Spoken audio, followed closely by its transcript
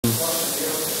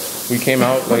we came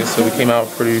out, like I said, we came out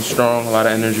pretty strong, a lot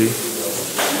of energy.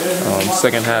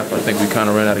 Second half, I think we kind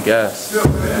of ran out of gas.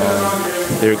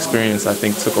 Their experience, I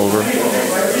think, took over.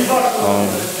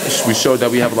 We showed that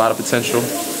we have a lot of potential.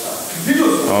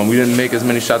 We didn't make as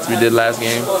many shots as we did last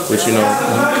game, which, you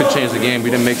know, could change the game. We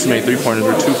didn't make too many three-pointers.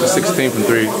 We're 2 for 16 from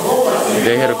 3.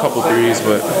 They hit a couple threes,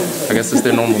 but I guess it's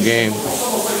their normal game.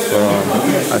 But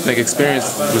I think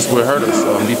experience was what hurt us.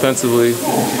 Defensively,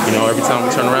 you know, every time we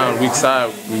turn around, weak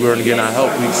side, we weren't getting our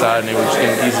help weak side, and they were just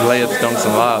getting easy layups, dunks,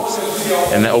 and lobs.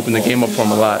 And that opened the game up for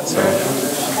them a lot. So.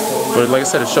 But like I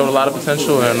said, it showed a lot of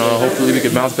potential, and hopefully we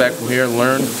can bounce back from here and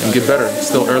learn and get better. It's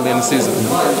still early in the season.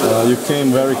 You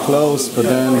came very close, but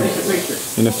then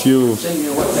in a few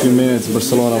minutes,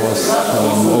 Barcelona was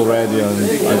already,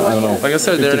 I don't know. Like I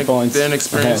said, they're an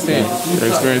experienced team. They're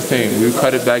an experienced team. We would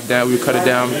cut it back down. We would cut it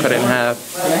down, cut it in half,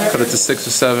 cut it to 6 or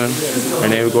 7,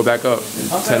 and they would go back up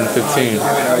 10 to 15.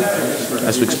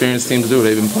 That's what experienced teams do.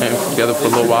 They've been playing together for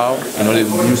a little while. You know,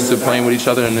 they're used to playing with each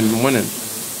other and they've been winning.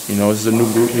 You know, this is a new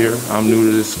group here. I'm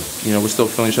new to this. You know, we're still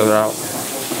filling each other out.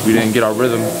 We didn't get our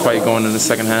rhythm quite going in the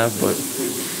second half, but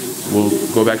we'll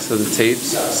go back to the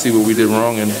tapes, see what we did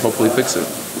wrong, and hopefully fix it.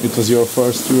 It was your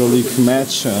first EuroLeague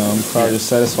match. Are you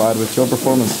satisfied with your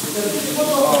performance?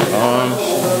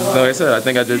 Like I said, I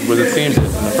think I did what the team did.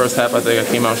 In the first half, I think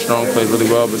I came out strong, played really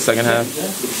well, but second half,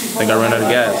 I think I ran out of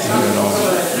gas. You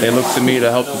know, they looked to me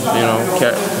to help, you know,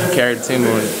 carry the team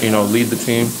or, you know, lead the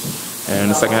team. And in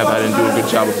the second half, I didn't do a good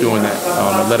job of doing that.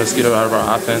 It let us get out of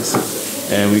our offense,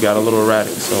 and we got a little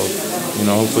erratic. So, you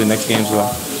know, hopefully next games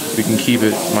we can keep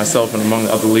it, myself and among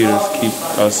the other leaders, keep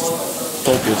us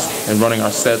focused and running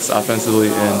our sets offensively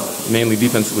and mainly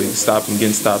defensively, stopping,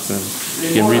 getting stops, and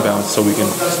getting rebounds so we can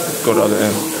go to the other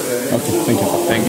end. Okay, thank you. Thank you.